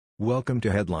Welcome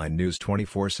to Headline News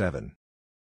 24/7.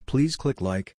 Please click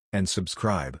like and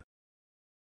subscribe.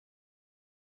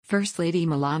 First Lady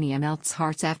Melania melts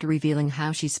hearts after revealing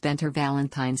how she spent her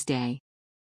Valentine's Day.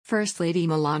 First Lady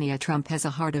Melania Trump has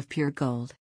a heart of pure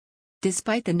gold.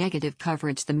 Despite the negative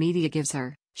coverage the media gives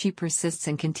her, she persists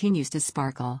and continues to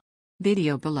sparkle.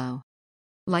 Video below.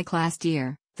 Like last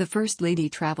year, the First Lady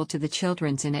traveled to the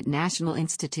Children's Inn at National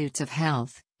Institutes of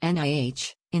Health,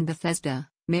 NIH, in Bethesda,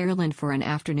 Maryland for an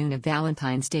afternoon of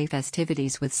Valentine's Day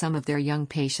festivities with some of their young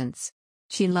patients.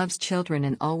 She loves children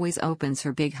and always opens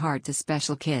her big heart to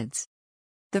special kids.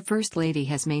 The First Lady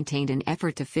has maintained an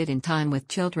effort to fit in time with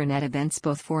children at events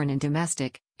both foreign and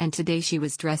domestic, and today she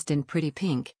was dressed in pretty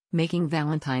pink, making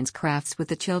Valentine's crafts with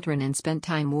the children and spent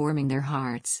time warming their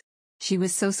hearts. She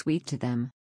was so sweet to them.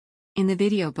 In the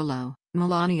video below,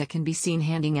 Melania can be seen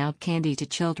handing out candy to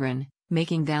children,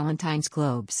 making Valentine's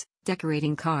globes,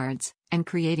 decorating cards, and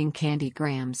creating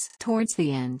candygrams. Towards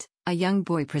the end, a young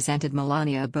boy presented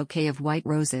Melania a bouquet of white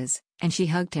roses, and she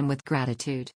hugged him with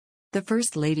gratitude. The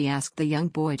First Lady asked the young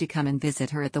boy to come and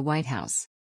visit her at the White House.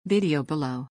 Video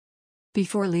below.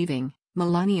 Before leaving,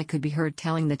 Melania could be heard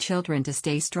telling the children to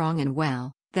stay strong and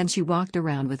well, then she walked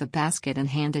around with a basket and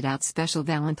handed out special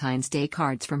Valentine's Day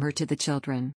cards from her to the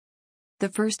children. The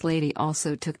First Lady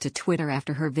also took to Twitter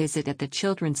after her visit at the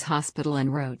Children's Hospital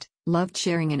and wrote, "Loved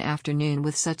sharing an afternoon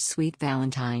with such sweet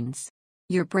Valentines.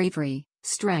 Your bravery,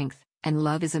 strength, and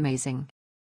love is amazing."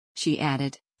 She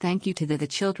added, "Thank you to the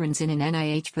Children's Inn and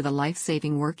NIH for the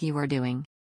life-saving work you are doing.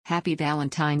 Happy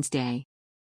Valentine's Day."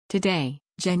 Today,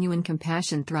 genuine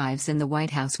compassion thrives in the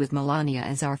White House with Melania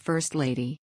as our First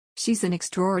Lady. She's an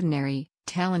extraordinary,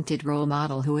 talented role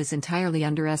model who is entirely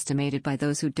underestimated by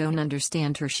those who don't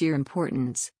understand her sheer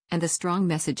importance, and the strong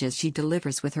messages she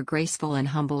delivers with her graceful and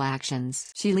humble actions.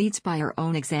 She leads by her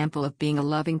own example of being a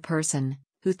loving person,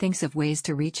 who thinks of ways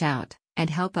to reach out and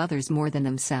help others more than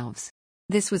themselves.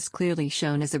 This was clearly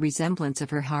shown as a resemblance of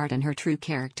her heart and her true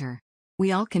character.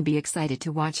 We all can be excited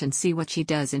to watch and see what she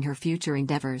does in her future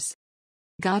endeavors.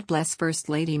 God bless First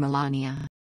Lady Melania.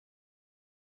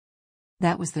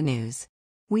 That was the news.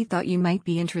 We thought you might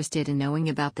be interested in knowing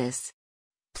about this.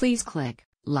 Please click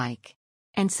like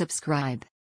and subscribe.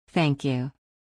 Thank you.